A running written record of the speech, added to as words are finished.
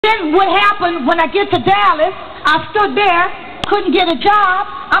then what happened when I get to Dallas, I stood there, couldn't get a job.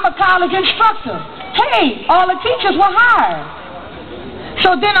 I'm a college instructor. Hey, all the teachers were hired.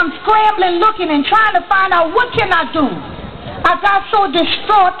 So then I'm scrambling, looking and trying to find out what can I do. I got so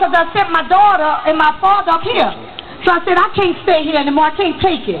distraught because I sent my daughter and my father up here. So I said, I can't stay here anymore. I can't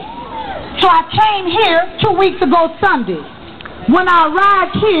take it. So I came here 2 weeks ago Sunday. When I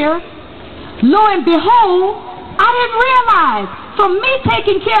arrived here, lo and behold, I didn't realize from me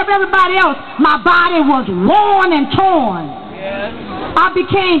taking care of everybody else, my body was worn and torn. Yes. I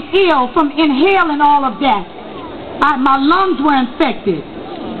became ill from inhaling all of that. My lungs were infected.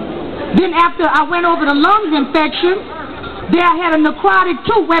 Then after I went over the lungs infection, there I had a necrotic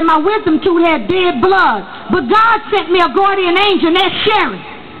tooth where my wisdom tooth had dead blood. But God sent me a guardian angel, and that's Sherry.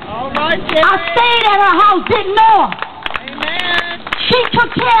 All right, Sherry. I stayed at her house, didn't know her. Amen. She took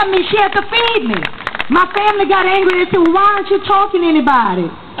care of me. She had to feed me. My family got angry and said, well, why aren't you talking to anybody?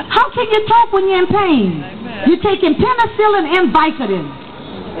 How can you talk when you're in pain? Amen. You're taking penicillin and Vicodin.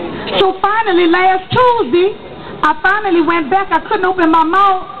 So finally, last Tuesday, I finally went back. I couldn't open my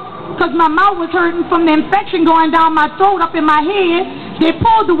mouth because my mouth was hurting from the infection going down my throat, up in my head. They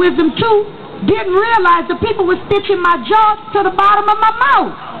pulled the wisdom tooth. Didn't realize the people were stitching my jaw to the bottom of my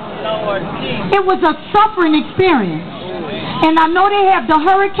mouth. Lord. It was a suffering experience. And I know they have the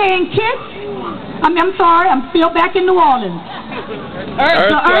hurricane kits. I'm sorry, I'm still back in New Orleans.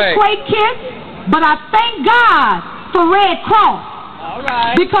 The earthquake kits. But I thank God for Red Cross. All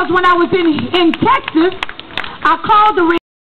right. Because when I was in Texas, I called the